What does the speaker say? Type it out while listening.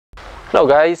Hello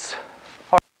guys,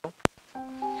 how are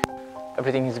you?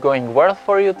 Everything is going well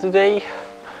for you today?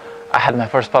 I had my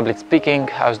first public speaking.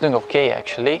 I was doing okay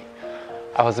actually.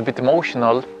 I was a bit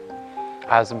emotional,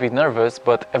 I was a bit nervous,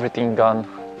 but everything gone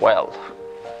well.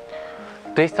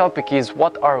 Today's topic is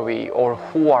what are we, or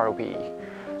who are we?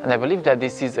 And I believe that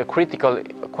this is a critical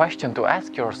question to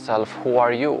ask yourself, who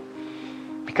are you?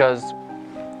 Because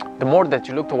the more that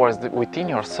you look towards within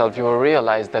yourself, you will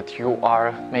realize that you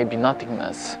are maybe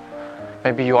nothingness.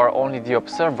 Maybe you are only the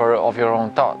observer of your own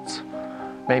thoughts.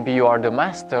 Maybe you are the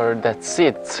master that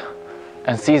sits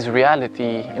and sees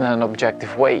reality in an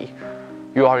objective way.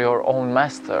 You are your own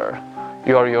master.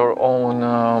 You are your own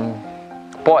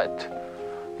poet.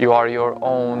 You are your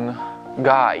own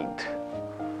guide.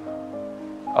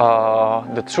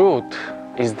 The truth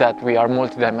is that we are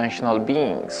multidimensional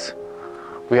beings.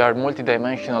 We are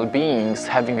multidimensional beings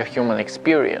having a human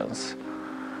experience.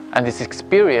 And this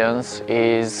experience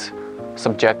is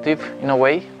subjective in a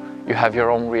way. You have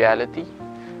your own reality.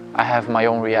 I have my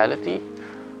own reality.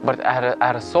 But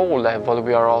at a soul level,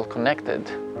 we are all connected.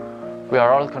 We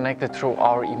are all connected through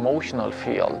our emotional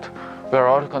field. We are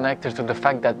all connected to the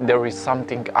fact that there is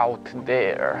something out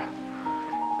there.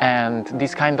 And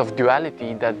this kind of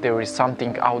duality, that there is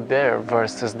something out there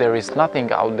versus there is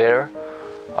nothing out there,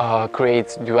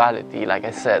 creates duality, like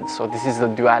I said. So this is the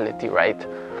duality, right?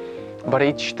 But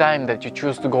each time that you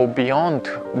choose to go beyond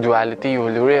duality, you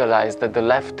will realize that the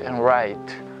left and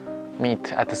right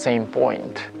meet at the same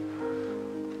point.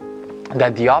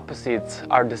 That the opposites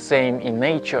are the same in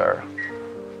nature,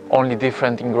 only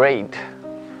different in grade.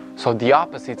 So the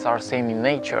opposites are same in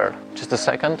nature. Just a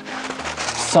second.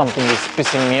 Something is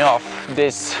pissing me off.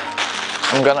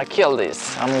 I'm gonna kill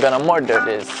this. I'm gonna murder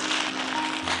this.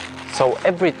 So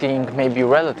everything may be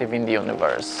relative in the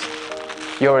universe.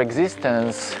 Your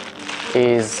existence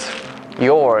is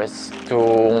yours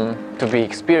to be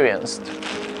experienced.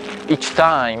 Each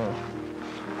time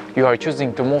you are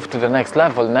choosing to move to the next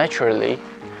level naturally,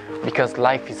 because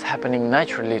life is happening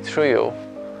naturally through you.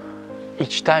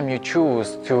 Each time you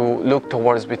choose to look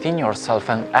towards within yourself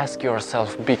and ask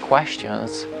yourself big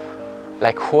questions,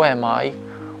 like who am I,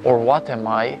 or what am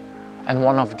I? And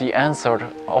one of the answers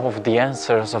of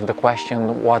the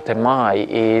question, what am I,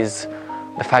 is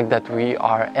the fact that we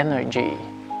are energy.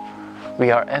 We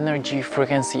are energy,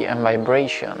 frequency, and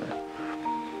vibration.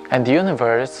 And the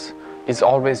universe is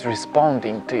always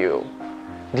responding to you.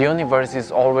 The universe is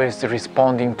always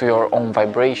responding to your own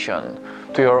vibration,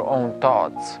 to your own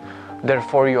thoughts.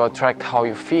 Therefore, you attract how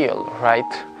you feel, right?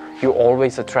 You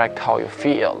always attract how you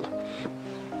feel.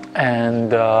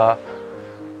 And at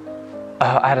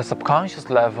a subconscious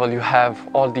level, you have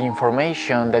all the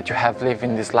information that you have lived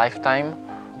in this lifetime,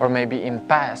 or maybe in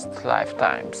past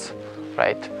lifetimes,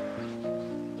 right?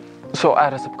 So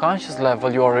at a subconscious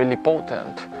level, you are really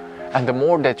potent. And the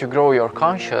more that you grow your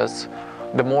conscious,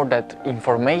 the more that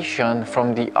information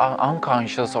from the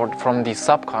unconscious or from the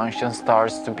subconscious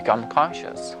starts to become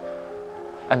conscious.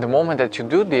 And the moment that you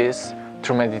do this,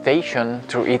 through meditation,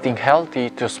 through eating healthy,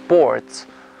 through sports,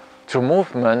 through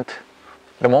movement,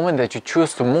 the moment that you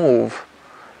choose to move,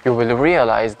 you will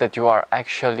realize that you are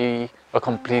actually a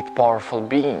complete powerful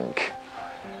being.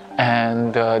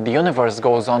 And the universe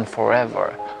goes on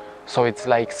forever. So it's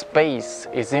like space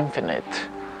is infinite,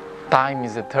 time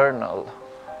is eternal,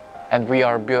 and we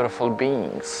are beautiful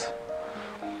beings.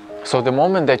 So the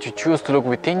moment that you choose to look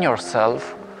within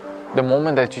yourself, the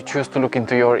moment that you choose to look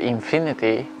into your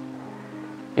infinity,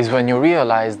 is when you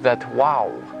realize that,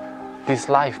 wow, this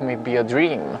life may be a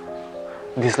dream.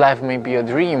 This life may be a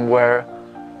dream where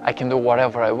I can do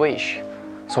whatever I wish.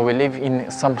 So we live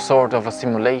in some sort of a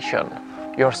simulation.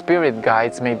 Your spirit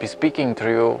guides may be speaking to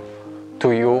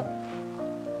you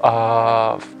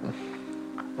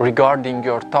regarding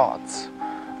your thoughts.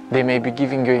 They may be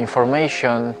giving you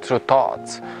information through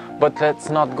thoughts, but let's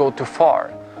not go too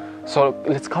far. So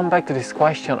let's come back to this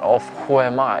question of who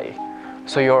am I?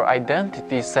 So your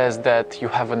identity says that you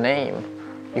have a name,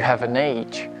 you have an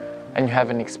age, and you have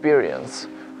an experience.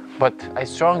 But I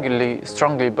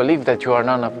strongly believe that you are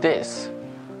none of this.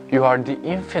 You are the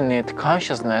infinite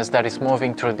consciousness that is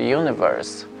moving through the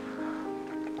universe,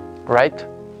 right?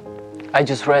 I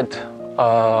just read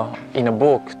in a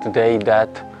book today that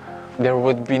there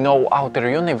would be no outer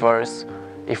universe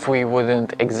if we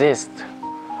wouldn't exist.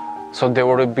 So there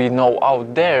would be no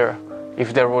out there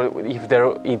if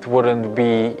it wouldn't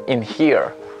be in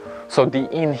here. So the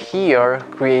in here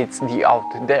creates the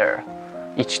out there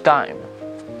each time.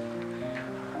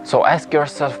 So ask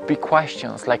yourself big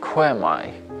questions like who am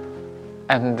I?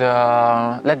 And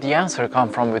let the answer come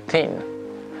from within.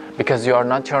 Because you are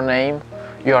not your name,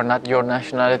 you are not your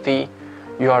nationality,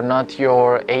 You are not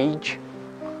your age.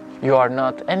 You are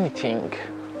not anything.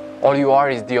 All you are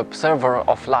is the observer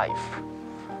of life,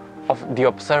 of the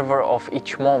observer of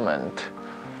each moment.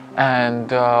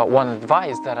 And one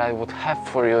advice that I would have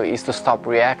for you is to stop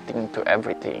reacting to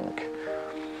everything.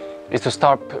 Is to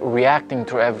stop reacting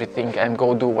to everything and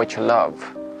go do what you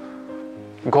love.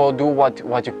 Go do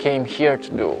what you came here to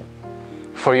do.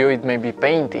 For you it may be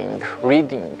painting,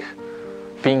 reading,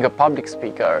 being a public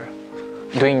speaker,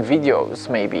 doing videos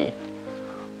maybe,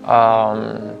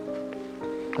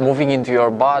 moving into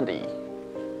your body.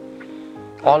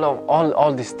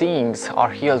 All these things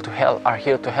are here to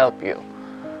help you.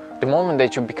 The moment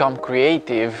that you become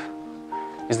creative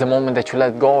is the moment that you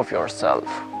let go of yourself.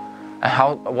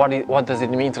 And what does it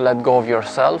mean to let go of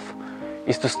yourself?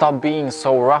 Is to stop being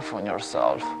so rough on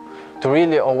yourself, to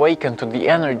really awaken to the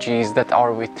energies that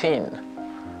are within.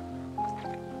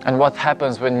 And what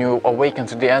happens when you awaken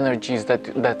to the energies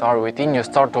that are within? You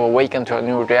start to awaken to a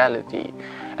new reality.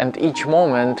 And each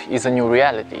moment is a new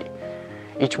reality.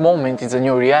 Each moment is a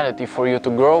new reality for you to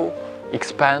grow,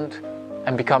 expand,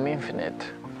 and become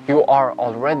infinite. You are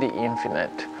already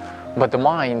infinite. But the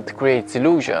mind creates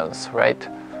illusions, right?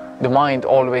 The mind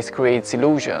always creates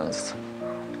illusions.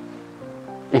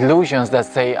 Illusions that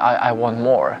say, I want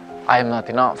more. I am not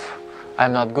enough. I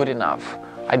am not good enough.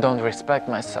 I don't respect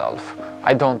myself.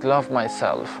 I don't love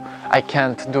myself. I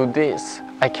can't do this.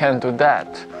 I can't do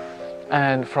that.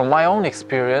 And from my own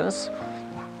experience,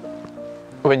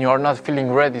 when you are not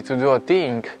feeling ready to do a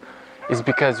thing, it's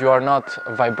because you are not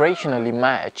vibrationally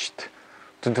matched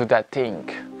to do that thing.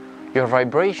 Your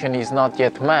vibration is not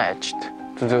yet matched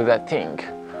to do that thing.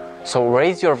 So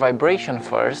raise your vibration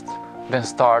first, then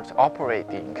start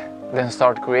operating, then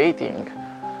start creating.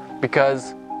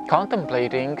 Because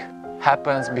contemplating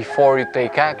happens before you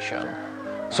take action.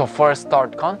 So first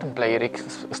start contemplating,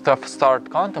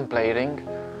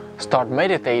 start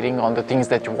meditating on the things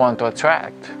that you want to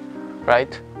attract,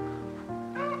 right?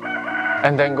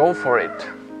 And then go for it.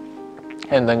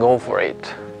 And then go for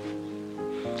it.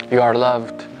 You are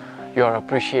loved, you are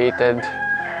appreciated.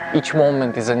 Each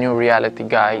moment is a new reality,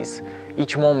 guys.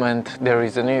 Each moment there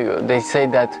is a new. They say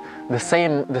that the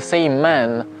same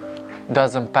man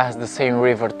doesn't pass the same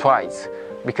river twice,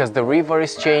 because the river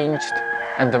is changed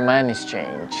and the man is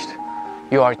changed.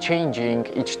 You are changing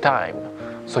each time.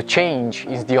 So change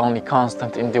is the only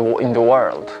constant in the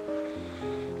world.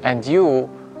 And you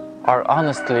are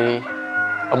honestly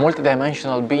a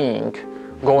multidimensional being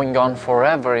going on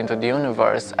forever into the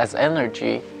universe as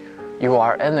energy. You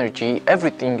are energy.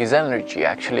 Everything is energy,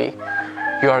 actually.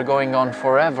 You are going on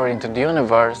forever into the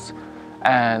universe,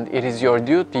 and it is your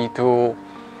duty to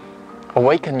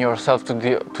awaken yourself to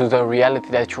the reality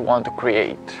that you want to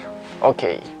create.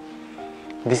 Okay,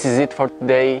 this is it for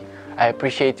today. I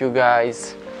appreciate you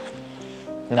guys.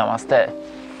 Namaste.